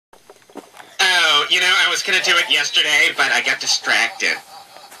You know, I was gonna do it yesterday, but I got distracted.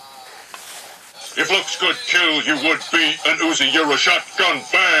 If looks could kill, you would be an Uzi. You're a shotgun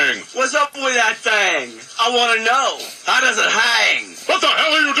bang. What's up with that thing? I want to know. How does it hang? What the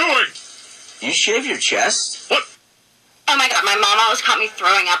hell are you doing? You shave your chest? What? Oh my god, my mom almost caught me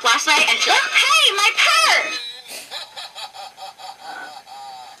throwing up last night, and she's like, hey, my purse!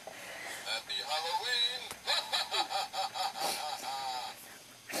 Happy Halloween.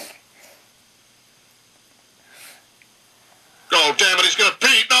 Oh, damn it, he's gonna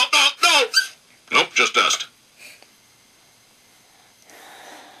pee. No, no, no. Nope, just dust.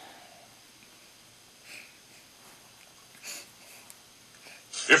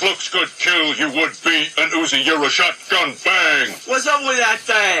 If looks could kill, you would be an Uzi. You're a shotgun bang. What's up with that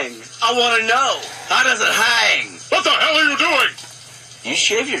thing? I want to know. How does it hang? What the hell are you doing? You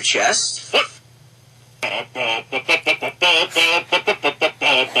shave your chest? What?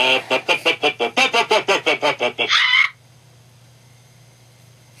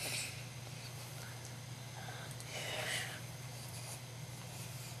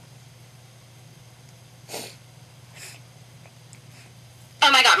 Oh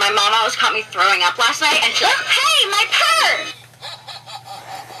my god, my mom almost caught me throwing up last night, and she's like, hey, my purse!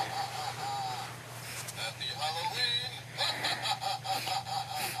 Happy Halloween.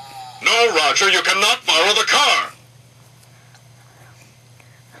 No, Roger, you cannot borrow the car.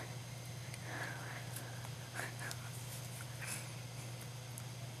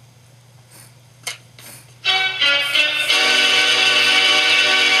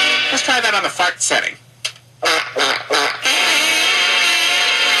 Let's try that on the fart setting.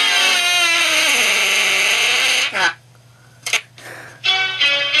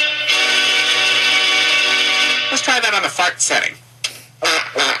 Let's try that on the fart setting.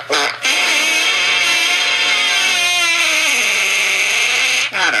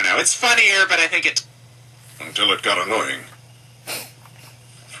 I don't know. It's funnier, but I think it... Until it got annoying.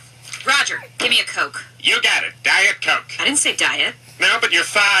 Roger, give me a Coke. You got it. Diet Coke. I didn't say diet. No, but your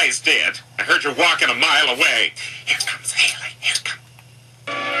thighs did. I heard you walking a mile away. Here comes Haley. Here comes...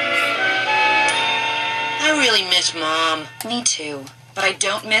 I really miss Mom. Me too. But I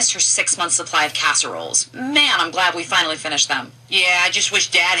don't miss her 6-month supply of casseroles. Man, I'm glad we finally finished them. Yeah, I just wish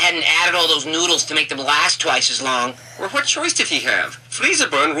Dad hadn't added all those noodles to make them last twice as long. Well, what choice did he have? Freezer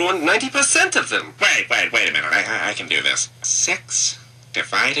burn ruined 90% of them. Wait a minute. I can do this. 6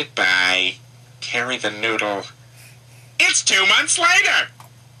 divided by... Carry the noodle. It's 2 months later!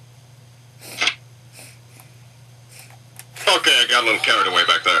 Okay, I got a little carried away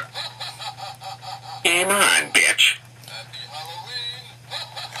back there. Game on, bitch.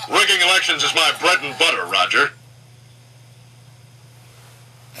 Rigging elections is my bread and butter, Roger.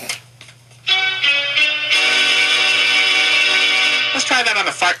 Let's try that on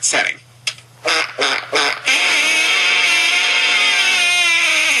the fart setting.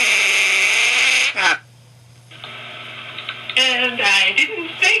 And I didn't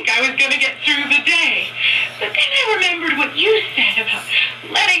think I was going to get through the day. But then I remembered what you said about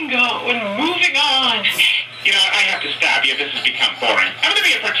letting go and moving on. You know, I have to stop you. This has become boring. I'm going to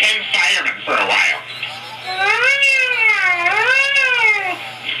be a pretend fireman for a while.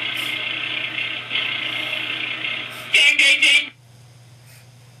 Ding, ding, ding.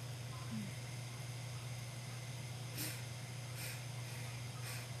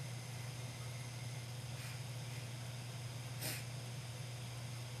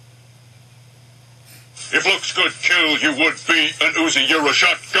 If looks could kill, you would be an Uzi. You're a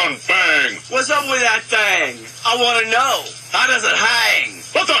shotgun bang. What's up with that thing? I want to know. How does it hang?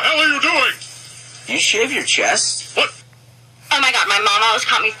 What the hell are you doing? You shave your chest? What? Oh my god, my mom almost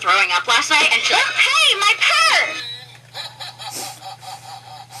caught me throwing up last night, and she's like, hey, my purse!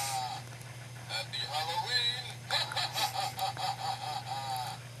 Happy Halloween.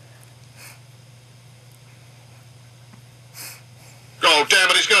 Oh, damn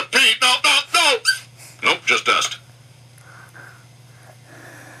it, he's gonna pee. No, no, no. Nope, just dust.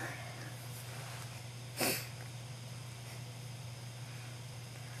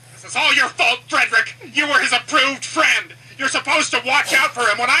 This is all your fault, Frederick. You were his approved friend. You're supposed to watch out for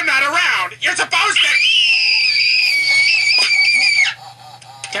him when I'm not around. You're supposed to...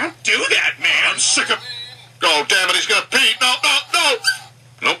 Don't do that, man. I'm sick of... Oh, damn it, he's gonna pee. No, no, no.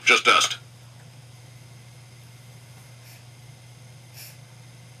 Nope, just dust.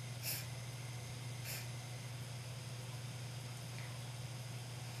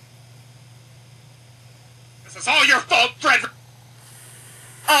 This is all your fault, Frederick.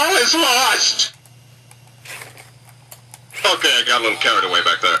 All is lost. Okay, I got a little carried away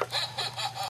back there.